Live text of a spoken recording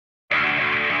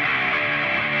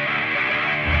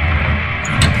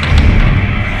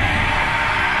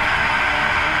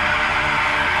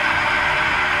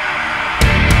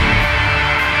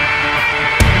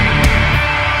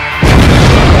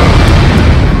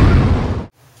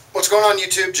going on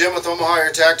YouTube? Jim with Omaha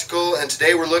Air Tactical, and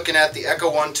today we're looking at the Echo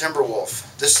 1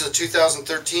 Timberwolf. This is a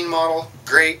 2013 model.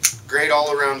 Great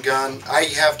all-around gun. I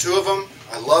have two of them.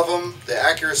 I love them. The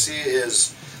accuracy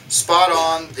is spot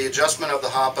on. The adjustment of the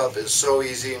hop-up is so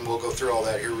easy, and we'll go through all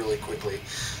that here really quickly.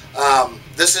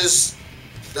 This is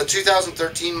the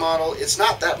 2013 model. It's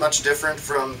not that much different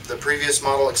from the previous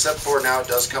model, except for now it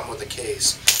does come with a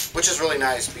case, which is really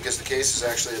nice because the case is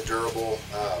actually a durable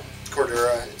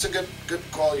Cordura. It's a good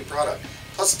quality product.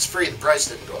 Plus it's free. The price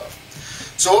didn't go up.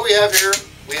 So what we have here,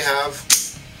 we have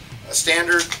a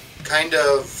standard kind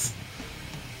of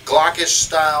Glockish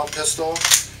style pistol.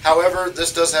 However,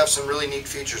 this does have some really neat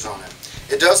features on it.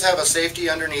 It does have a safety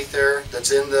underneath there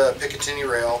that's in the Picatinny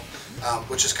rail,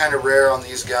 which is kind of rare on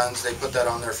these guns. They put that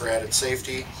on there for added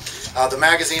safety. The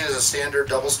magazine is a standard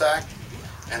double stack,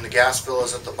 and the gas fill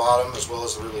is at the bottom, as well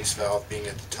as the release valve being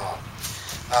at the top.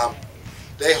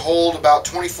 They hold about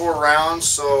 24 rounds,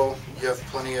 so you have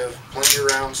plenty of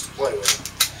rounds to play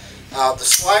with. The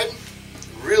slide,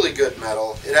 really good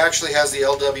metal. It actually has the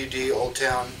LWD Old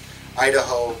Town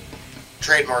Idaho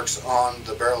trademarks on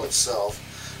the barrel itself.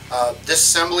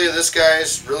 Disassembly of this guy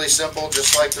is really simple,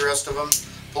 just like the rest of them.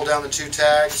 Pull down the two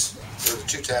tabs,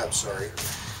 sorry,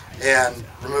 and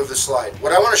remove the slide.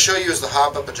 What I want to show you is the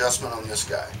hop-up adjustment on this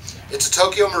guy. It's a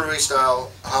Tokyo Marui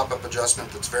style hop-up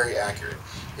adjustment that's very accurate.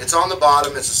 It's on the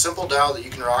bottom. It's a simple dial that you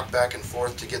can rock back and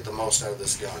forth to get the most out of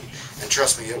this gun. And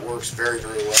trust me, it works very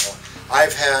well.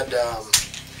 I've had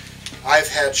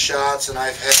shots and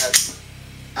I've had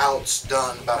outs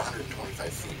done about 125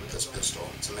 feet with this pistol.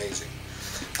 It's amazing.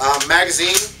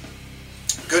 Magazine,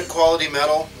 good quality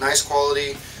metal, nice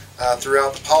quality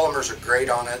throughout. The polymers are great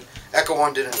on it. Echo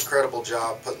 1 did an incredible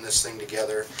job putting this thing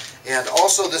together. And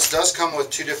also this does come with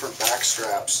two different back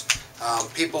straps.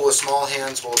 People with small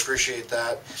hands will appreciate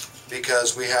that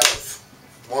because we have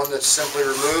one that's simply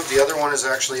removed. The other one is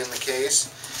actually in the case,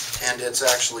 and it's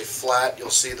actually flat. You'll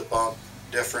see the bump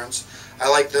difference. I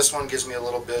like this one. Gives me a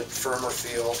little bit firmer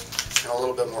feel and a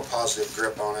little bit more positive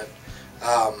grip on it.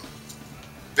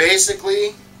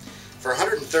 Basically, for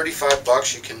 135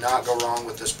 bucks, you cannot go wrong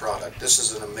with this product. This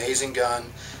is an amazing gun.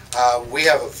 We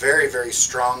have a very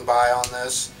strong buy on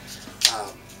this.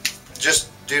 Just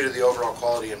due to the overall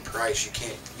quality and price, you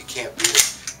can't beat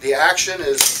it. The action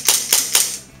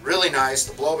is really nice.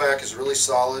 The blowback is really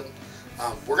solid.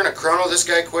 We're going to chrono this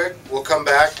guy quick. We'll come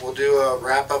back. We'll do a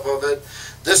wrap-up of it.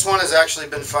 This one has actually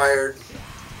been fired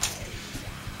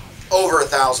over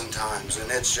 1,000 times,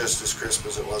 and it's just as crisp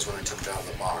as it was when I took it out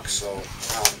of the box. So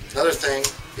another thing,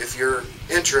 if you're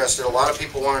interested, a lot of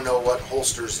people want to know what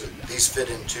holsters these fit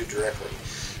into directly.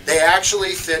 They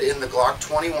actually fit in the Glock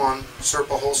 21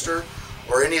 Serpa holster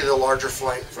or any of the larger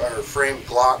frame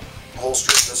Glock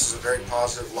holsters. This is a very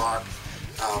positive lock.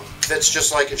 Fits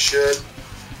just like it should.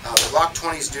 The Glock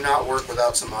 20s do not work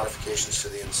without some modifications to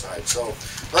the inside. So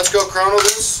let's go chrono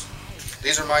this.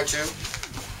 These are my two.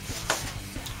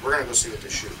 We're going to go see what they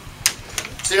shoot.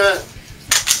 See you in a minute.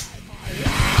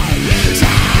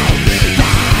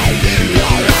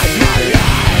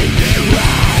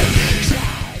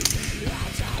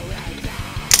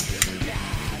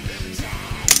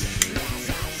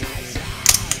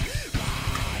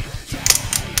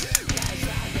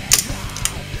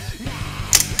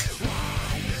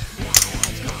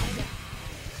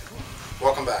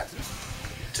 Welcome back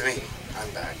to me. I'm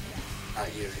back.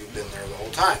 Not you. You've been there the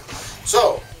whole time.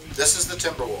 So, this is the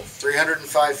Timberwolf.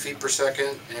 305 feet per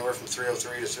second, anywhere from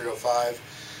 303 to 305.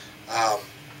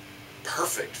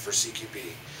 Perfect for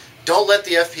CQB. Don't let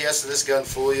the FPS of this gun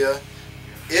fool you.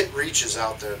 It reaches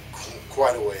out there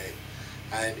quite a way,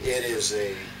 and it is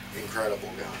an incredible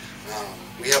gun.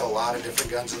 We have a lot of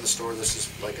different guns in the store. This is,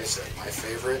 like I said, my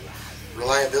favorite.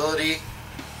 Reliability,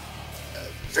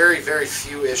 very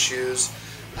few issues.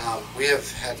 We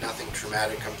have had nothing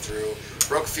traumatic come through.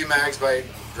 Broke a few mags by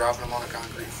dropping them on a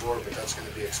concrete floor, but that's going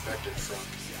to be expected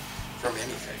from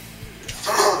anything.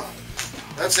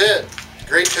 That's it.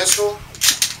 Great pistol.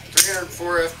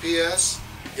 304 FPS.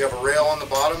 You have a rail on the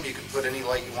bottom. You can put any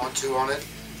light you want to on it,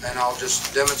 and I'll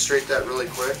just demonstrate that really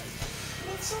quick.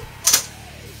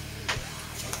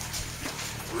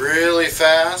 Really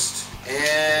fast.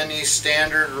 Any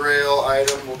standard rail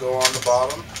item will go on the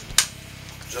bottom,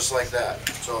 just like that.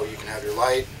 So you can have your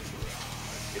light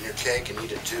and your cake and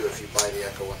eat it too if you buy the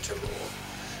Echo 1 Timberwolf.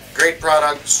 Great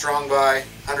product, strong buy,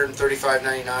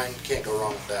 $135.99. Can't go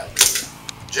wrong with that.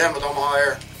 Jim with Omaha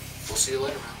Air. We'll see you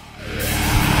later, man.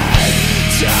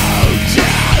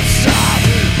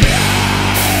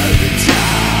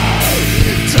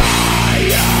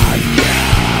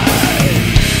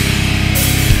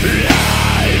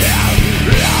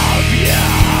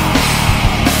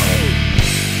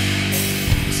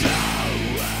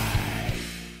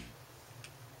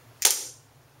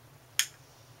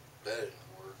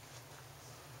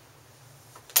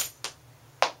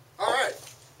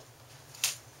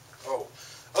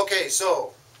 Okay,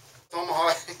 so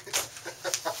Tomahawk.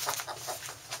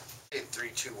 Hey, 3,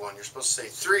 2, 1. You're supposed to say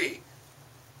 3,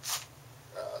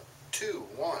 2,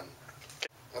 1.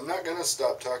 I'm not gonna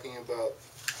stop talking about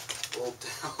Old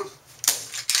Town.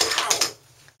 Ow.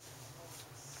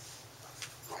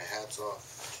 My hat's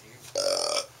off.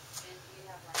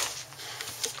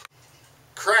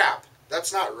 Crap!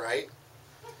 That's not right.